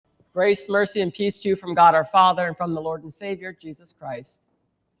Grace, mercy, and peace to you from God our Father and from the Lord and Savior, Jesus Christ.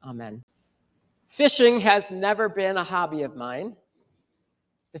 Amen. Fishing has never been a hobby of mine.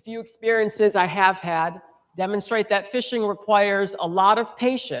 The few experiences I have had demonstrate that fishing requires a lot of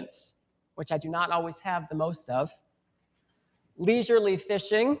patience, which I do not always have the most of. Leisurely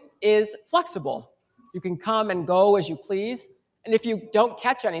fishing is flexible. You can come and go as you please, and if you don't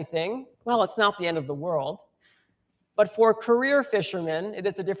catch anything, well, it's not the end of the world. But for career fishermen, it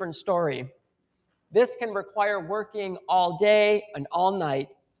is a different story. This can require working all day and all night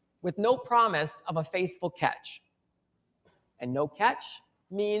with no promise of a faithful catch. And no catch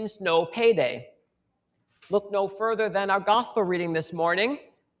means no payday. Look no further than our gospel reading this morning,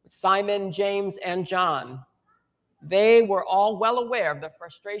 Simon, James, and John. They were all well aware of the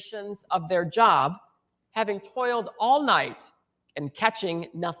frustrations of their job, having toiled all night and catching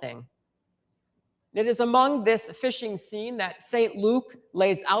nothing. It is among this fishing scene that St. Luke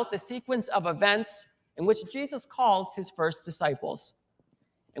lays out the sequence of events in which Jesus calls his first disciples.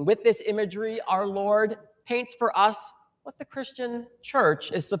 And with this imagery, our Lord paints for us what the Christian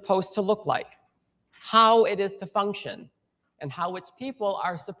church is supposed to look like, how it is to function, and how its people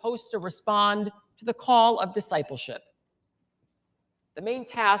are supposed to respond to the call of discipleship. The main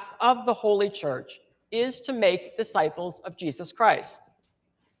task of the Holy Church is to make disciples of Jesus Christ.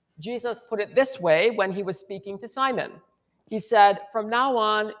 Jesus put it this way when he was speaking to Simon. He said, "From now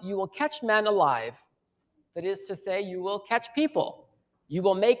on, you will catch men alive." That is to say, you will catch people. You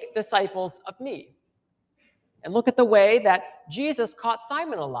will make disciples of me. And look at the way that Jesus caught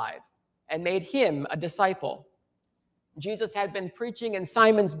Simon alive and made him a disciple. Jesus had been preaching in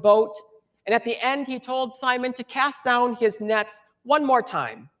Simon's boat, and at the end, he told Simon to cast down his nets one more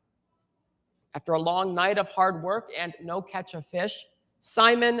time. After a long night of hard work and no catch of fish,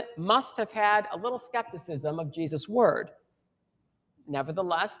 Simon must have had a little skepticism of Jesus' word.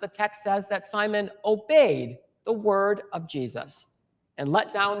 Nevertheless, the text says that Simon obeyed the word of Jesus and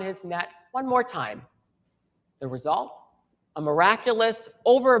let down his net one more time. The result? A miraculous,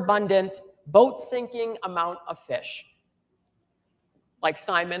 overabundant, boat-sinking amount of fish. Like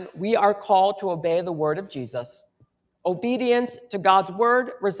Simon, we are called to obey the word of Jesus. Obedience to God's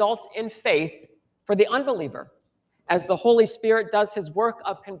word results in faith for the unbeliever, as the Holy Spirit does his work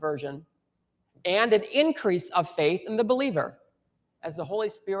of conversion, and an increase of faith in the believer, as the Holy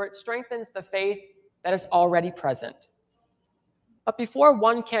Spirit strengthens the faith that is already present. But before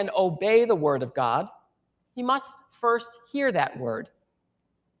one can obey the word of God, he must first hear that word.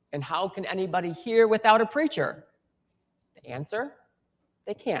 And how can anybody hear without a preacher? The answer?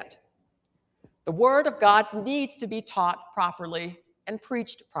 They can't. The word of God needs to be taught properly and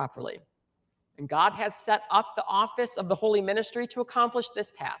preached properly. And God has set up the office of the holy ministry to accomplish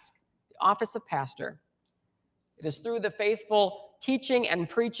this task, the office of pastor. It is through the faithful teaching and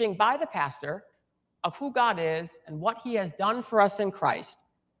preaching by the pastor of who God is and what he has done for us in Christ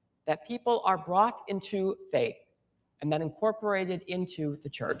that people are brought into faith and then incorporated into the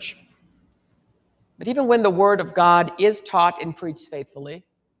church. But even when the word of God is taught and preached faithfully,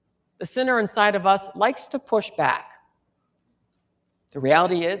 the sinner inside of us likes to push back. The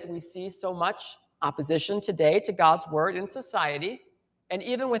reality is we see so much opposition today to God's word in society and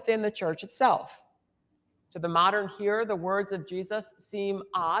even within the church itself. To the modern hearer, the words of Jesus seem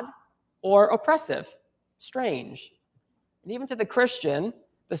odd or oppressive, strange. And even to the Christian,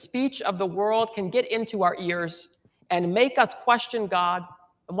 the speech of the world can get into our ears and make us question God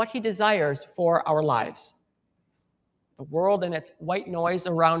and what he desires for our lives. The world and its white noise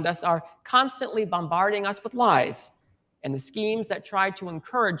around us are constantly bombarding us with lies and the schemes that try to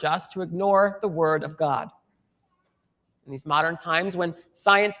encourage us to ignore the word of God. In these modern times, when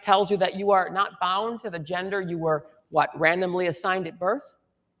science tells you that you are not bound to the gender you were, randomly assigned at birth,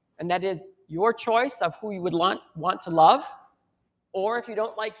 and that is your choice of who you would want to love, or if you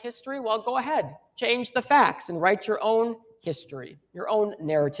don't like history, well, go ahead, change the facts and write your own history, your own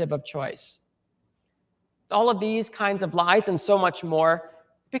narrative of choice. All of these kinds of lies and so much more,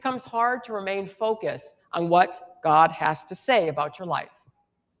 it becomes hard to remain focused on what God has to say about your life.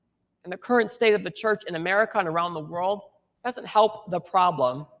 And the current state of the church in America and around the world doesn't help the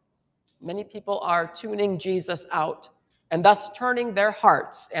problem. Many people are tuning Jesus out and thus turning their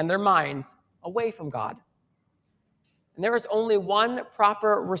hearts and their minds away from God. And there is only one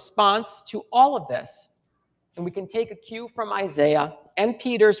proper response to all of this. And we can take a cue from Isaiah and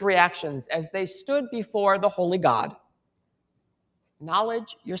Peter's reactions as they stood before the holy God.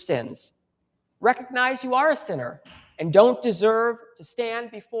 Acknowledge your sins. Recognize you are a sinner and don't deserve to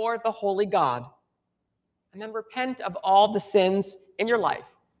stand before the holy God. And then repent of all the sins in your life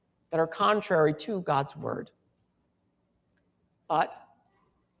that are contrary to God's word. But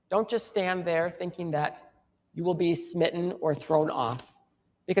Don't just stand there thinking that you will be smitten or thrown off.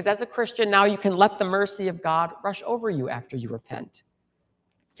 Because as a Christian, now you can let the mercy of God rush over you after you repent.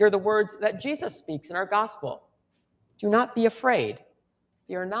 Hear the words that Jesus speaks in our gospel. Do not be afraid.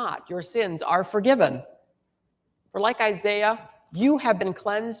 Fear not. Your sins are forgiven. For like Isaiah, you have been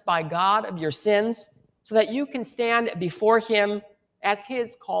cleansed by God of your sins so that you can stand before him as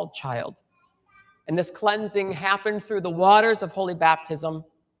his called child. And this cleansing happened through the waters of holy baptism.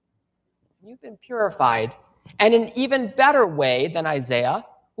 You've been purified. And in an even better way than Isaiah,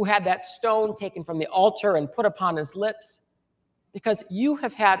 who had that stone taken from the altar and put upon his lips, because you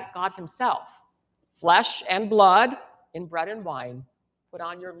have had God himself, flesh and blood in bread and wine, put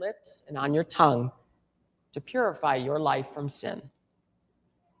on your lips and on your tongue to purify your life from sin.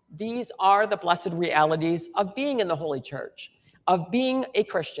 These are the blessed realities of being in the Holy Church, of being a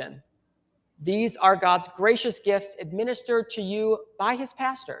Christian. These are God's gracious gifts administered to you by his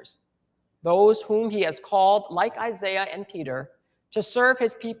pastors, those whom he has called, like Isaiah and Peter, to serve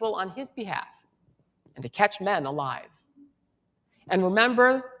his people on his behalf and to catch men alive. And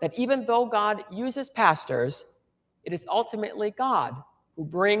remember that even though God uses pastors, it is ultimately God who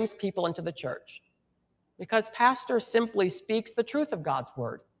brings people into the church, because pastor simply speaks the truth of God's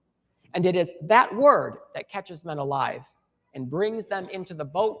word. And it is that word that catches men alive and brings them into the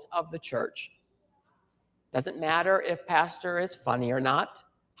boat of the church. Doesn't matter if pastor is funny or not,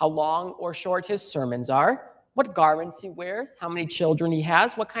 how long or short his sermons are, what garments he wears, how many children he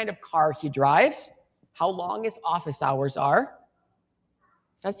has, what kind of car he drives, how long his office hours are.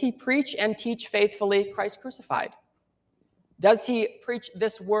 Does he preach and teach faithfully Christ crucified? Does he preach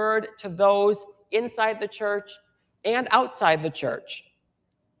this word to those inside the church and outside the church?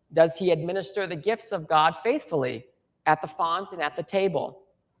 Does he administer the gifts of God faithfully at the font and at the table?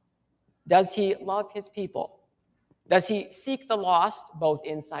 Does he love his people? Does he seek the lost both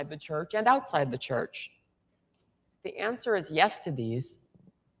inside the church and outside the church? If the answer is yes to these,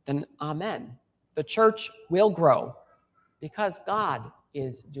 then amen. The church will grow because God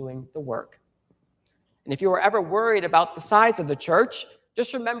is doing the work. And if you were ever worried about the size of the church,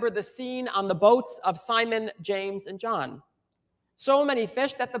 just remember the scene on the boats of Simon, James, and John. So many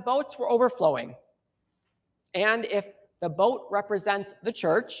fish that the boats were overflowing. And if the boat represents the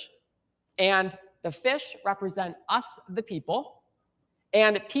church, and the fish represent us, the people,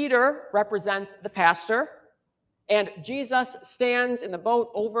 and Peter represents the pastor, and Jesus stands in the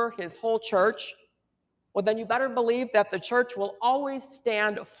boat over his whole church, well, then you better believe that the church will always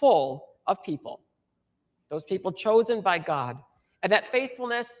stand full of people, those people chosen by God, and that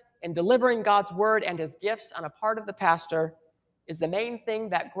faithfulness in delivering God's word and his gifts on a part of the pastor is the main thing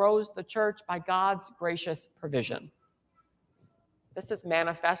that grows the church by God's gracious provision. This is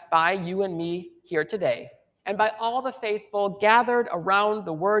manifest by you and me here today, and by all the faithful gathered around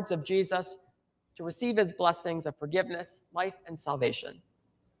the words of Jesus to receive his blessings of forgiveness, life, and salvation.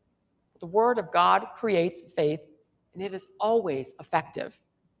 The word of God creates faith, and it is always effective.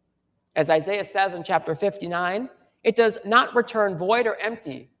 As Isaiah says in chapter 59, it does not return void or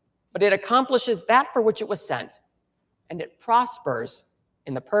empty, but it accomplishes that for which it was sent, and it prospers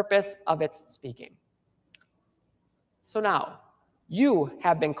in the purpose of its speaking. So now, you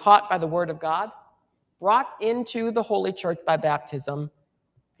have been caught by the word of God, brought into the Holy Church by baptism,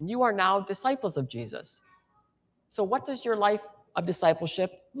 and you are now disciples of Jesus. So what does your life of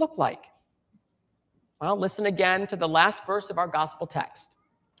discipleship look like? Well, listen again to the last verse of our gospel text.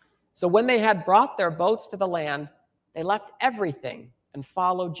 So when they had brought their boats to the land, they left everything and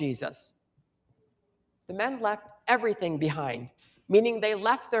followed Jesus. The men left everything behind, meaning they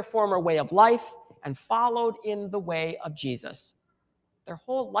left their former way of life and followed in the way of Jesus. Their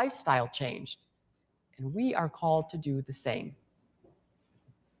whole lifestyle changed, and we are called to do the same.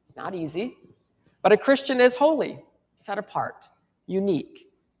 It's not easy, but a Christian is holy, set apart, unique.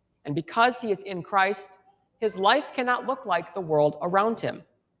 And because he is in Christ, his life cannot look like the world around him.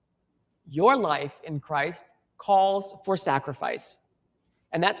 Your life in Christ calls for sacrifice.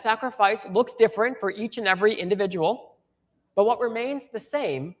 And that sacrifice looks different for each and every individual. But what remains the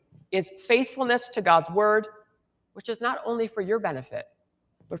same is faithfulness to God's word, which is not only for your benefit,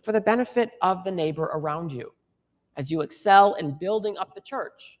 but for the benefit of the neighbor around you, as you excel in building up the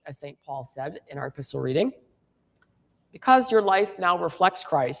church, as St. Paul said in our epistle reading. Because your life now reflects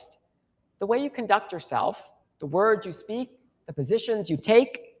Christ, the way you conduct yourself, the words you speak, the positions you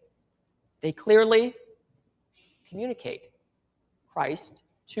take, they clearly communicate Christ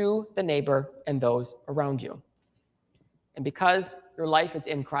to the neighbor and those around you. And because your life is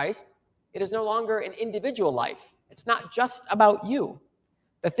in Christ, it is no longer an individual life. It's not just about you.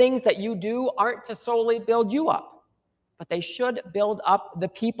 The things that you do aren't to solely build you up, but they should build up the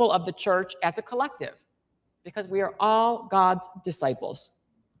people of the church as a collective, because we are all God's disciples,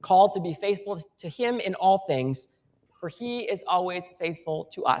 called to be faithful to him in all things, for he is always faithful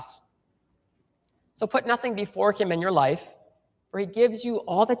to us. So put nothing before him in your life, for he gives you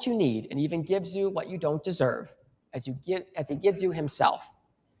all that you need and even gives you what you don't deserve, as he gives you himself.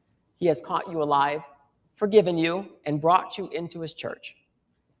 He has caught you alive, forgiven you, and brought you into his church.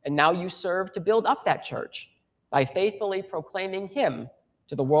 And now you serve to build up that church by faithfully proclaiming him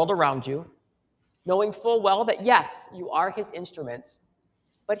to the world around you, knowing full well that, yes, you are his instruments,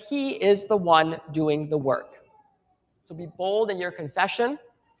 but he is the one doing the work. So be bold in your confession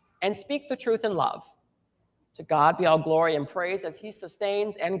and speak the truth in love. To God be all glory and praise as he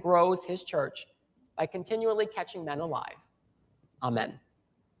sustains and grows his church by continually catching men alive. Amen.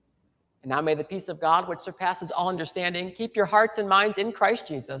 And now may the peace of God, which surpasses all understanding, keep your hearts and minds in Christ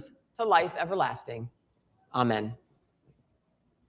Jesus to life everlasting. Amen.